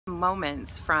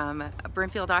Moments from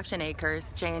Brimfield Auction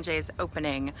Acres, J&J's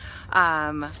opening.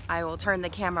 I will turn the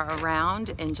camera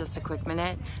around in just a quick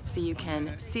minute so you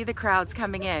can see the crowds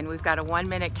coming in. We've got a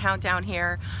 1-minute countdown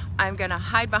here. I'm gonna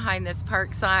hide behind this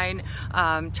park sign,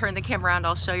 turn the camera around.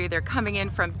 I'll show you they're coming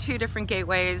in from 2 different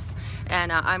gateways,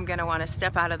 and I'm gonna want to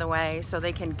step out of the way so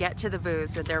they can get to the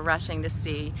booths that they're rushing to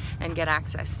see and get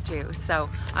access to. So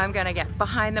I'm gonna get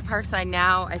behind the park sign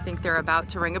now. I think they're about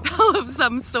to ring a bell of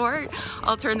some sort.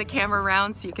 I'll turn the camera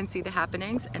around so you can see the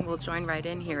happenings, and we'll join right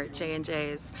in here at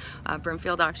J&J's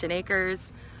Brimfield Auction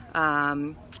Acres,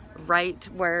 right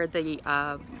where the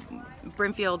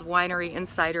Brimfield Winery and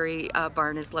Cidery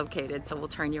barn is located. So we'll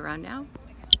turn you around now.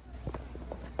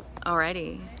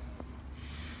 Alrighty.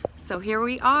 So here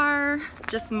we are,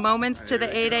 just moments to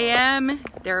the 8 a.m.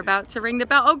 They're about to ring the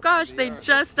bell. Oh gosh, they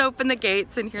just opened the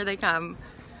gates and here they come.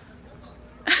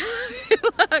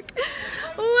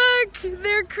 Look,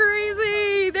 they're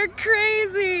crazy. They're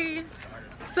crazy.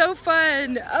 So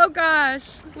fun. Oh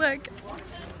gosh, look.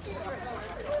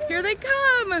 Here they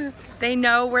come. They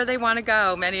know where they want to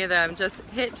go, many of them. Just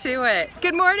hit to it.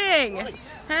 Good morning.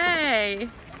 Hey.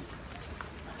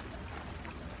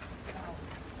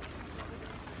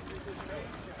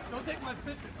 Don't take my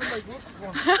picture.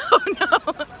 Oh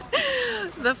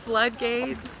no. The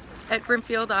floodgates at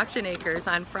Brimfield Auction Acres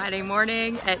on Friday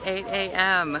morning at 8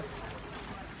 a.m.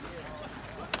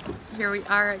 Here we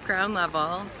are at ground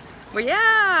level. Well,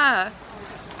 yeah!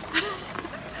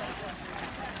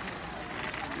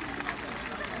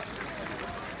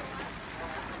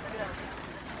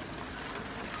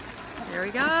 Here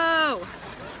we go!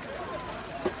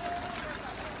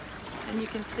 And you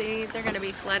can see they're going to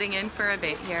be flooding in for a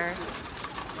bit here.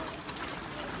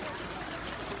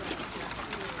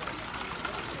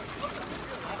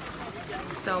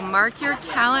 So mark your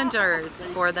calendars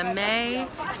for the May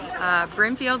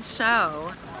Brimfield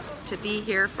show to be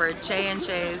here for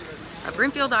J&J's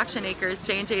Brimfield Auction Acres.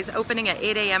 J&J's opening at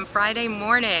 8 a.m. Friday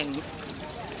mornings.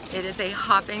 It is a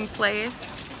hopping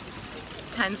place,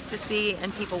 tends to see,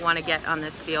 and people want to get on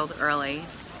this field early.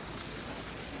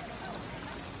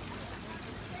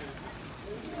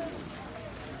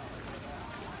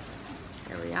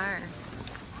 Here we are,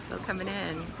 still coming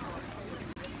in.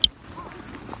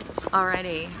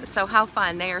 Alrighty, so how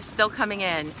fun. They are still coming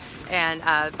in, and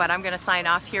but I'm gonna sign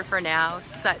off here for now.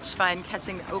 Such fun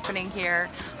catching the opening here.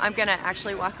 I'm gonna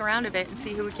actually walk around a bit and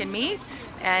see who we can meet,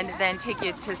 and then take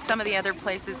you to some of the other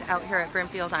places out here at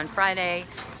Brimfield on Friday.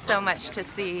 So much to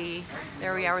see.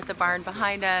 There we are with the barn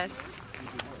behind us.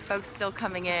 Folks still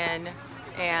coming in,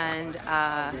 and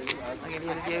I'll give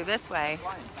you a view this way.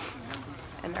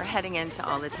 And they're heading into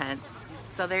all the tents.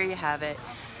 So there you have it.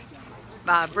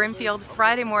 Brimfield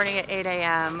Friday morning at 8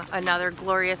 a.m. Another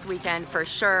glorious weekend for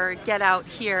sure. Get out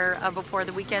here before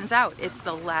the weekend's out. It's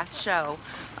the last show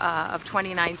of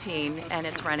 2019 and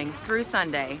it's running through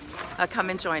Sunday. Come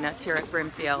and join us here at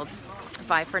Brimfield.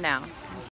 Bye for now.